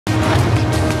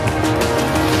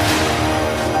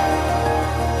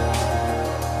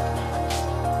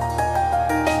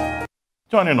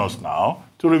Joining us now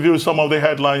to review some of the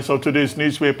headlines of today's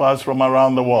newspapers from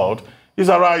around the world is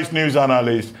Arise News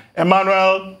analyst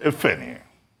Emmanuel Ifeni.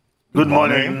 Good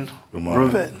morning. Good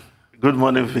morning. Ruben. Good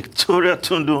morning, Victoria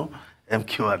Tundu,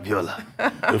 MQ Abiola.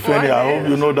 Ifeni, I hope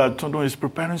you know that Tundu is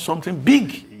preparing something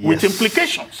big with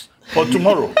implications for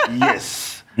tomorrow.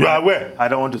 Yes. You are aware? I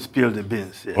don't want to spill the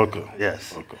beans. Yeah. Okay.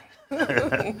 Yes.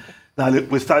 Okay. Now,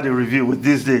 we start the review with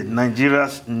this day,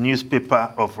 Nigeria's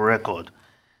newspaper of record.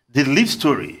 The lead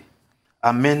story,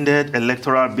 amended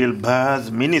electoral bill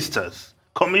bars ministers,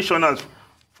 commissioners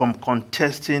from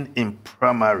contesting in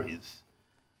primaries.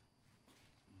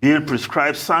 Bill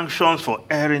prescribes sanctions for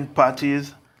erring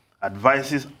parties,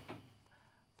 advises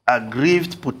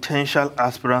aggrieved potential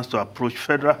aspirants to approach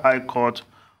Federal High Court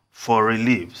for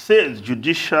relief. Says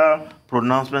judicial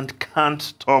pronouncement can't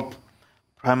stop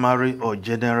primary or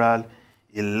general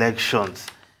elections.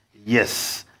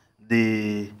 Yes,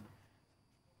 the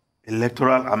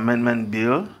Electoral Amendment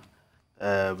Bill,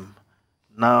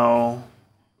 now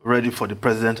ready for the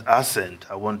President's assent,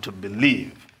 I want to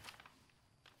believe.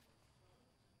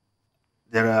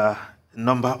 There are a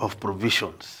number of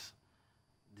provisions.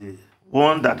 The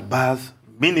one that bars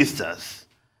ministers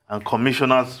and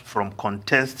commissioners from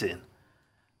contesting,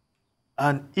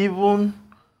 and even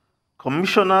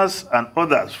commissioners and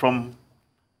others from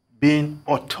being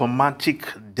automatic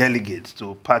delegates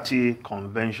to party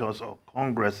conventions or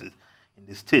congresses in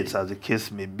the states, as the case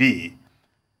may be.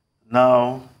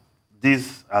 Now,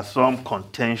 these are some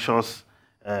contentious,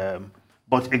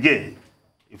 but again,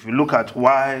 if you look at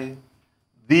why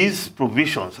these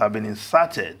provisions have been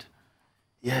inserted,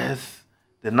 yes,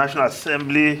 the National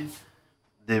Assembly,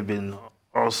 they've been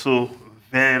also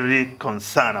very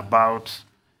concerned about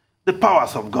the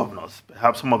powers of governors,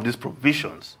 perhaps some of these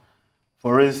provisions.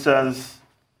 For instance,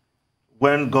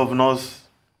 when governors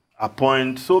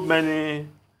appoint so many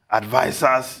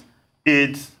advisors,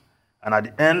 aides, and at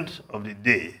the end of the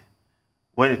day,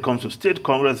 when it comes to state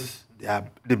congresses,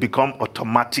 they become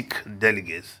automatic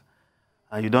delegates.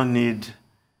 And you don't need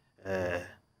a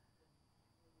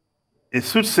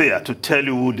soothsayer to tell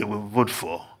you who they will vote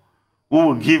for, who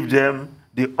will give them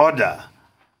the order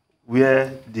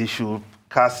where they should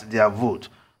cast their vote.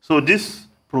 So this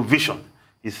provision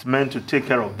is meant to take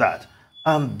care of that.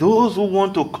 And those who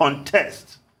want to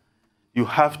contest, you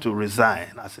have to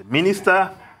resign as a minister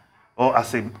or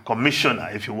as a commissioner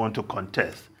if you want to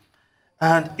contest.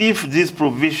 And if this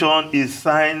provision is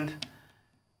signed,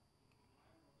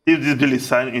 if this bill is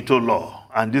signed into law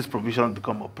and this provision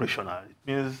become operational, it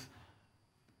means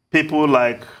people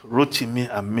like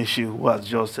Rotimi and Mishi, who has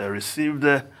just received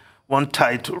one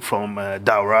title from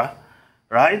Daura,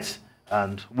 right?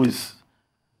 And with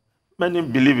many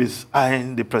believe is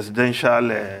eyeing the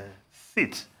presidential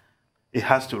seat, he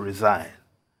has to resign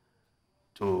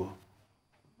to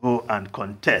go and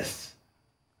contest.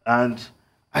 And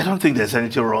I don't think there's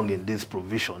anything wrong in this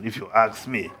provision, if you ask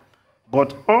me.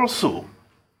 But also,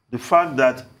 the fact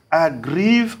that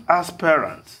aggrieved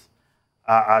aspirants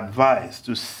are advised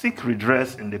to seek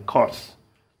redress in the courts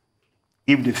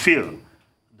if they feel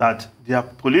that their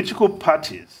political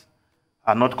parties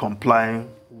are not complying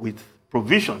with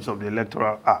provisions of the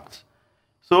Electoral Act.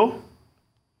 So,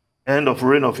 end of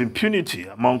reign of impunity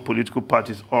among political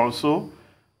parties also,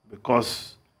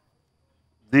 because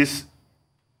this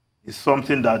is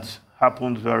something that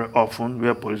happens very often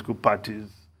where political parties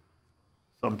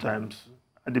sometimes,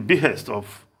 at the behest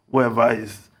of whoever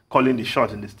is calling the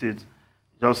shot in the state,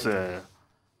 just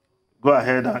go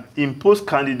ahead and impose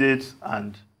candidates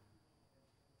and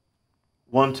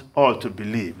want all to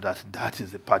believe that that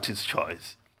is the party's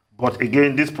choice. But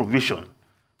again, this provision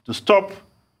to stop,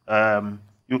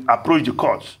 you approach the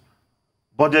courts.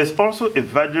 But there's also a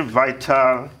very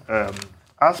vital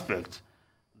aspect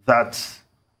that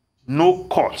no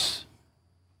courts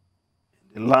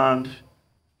in the land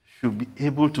should be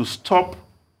able to stop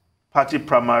party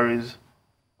primaries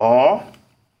or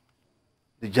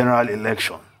the general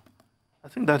election. I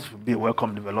think that would be a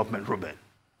welcome development, Ruben.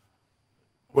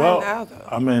 Well,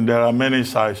 I mean, there are many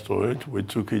sides to it. We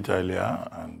took it earlier,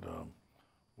 and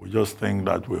we just think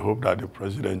that we hope that the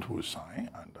president will sign,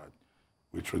 and that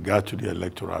with regard to the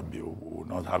electoral bill, we will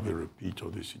not have a repeat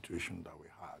of the situation that we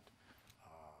had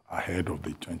ahead of the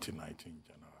 2019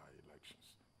 general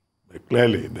elections. But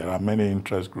clearly, there are many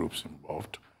interest groups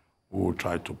involved who will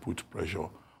try to put pressure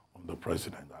on the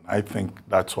president. And I think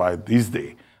that's why this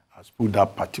day has put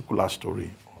that particular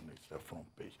story on its front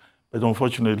page. But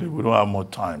unfortunately, we don't have more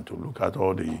time to look at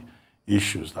all the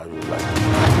issues that we would like to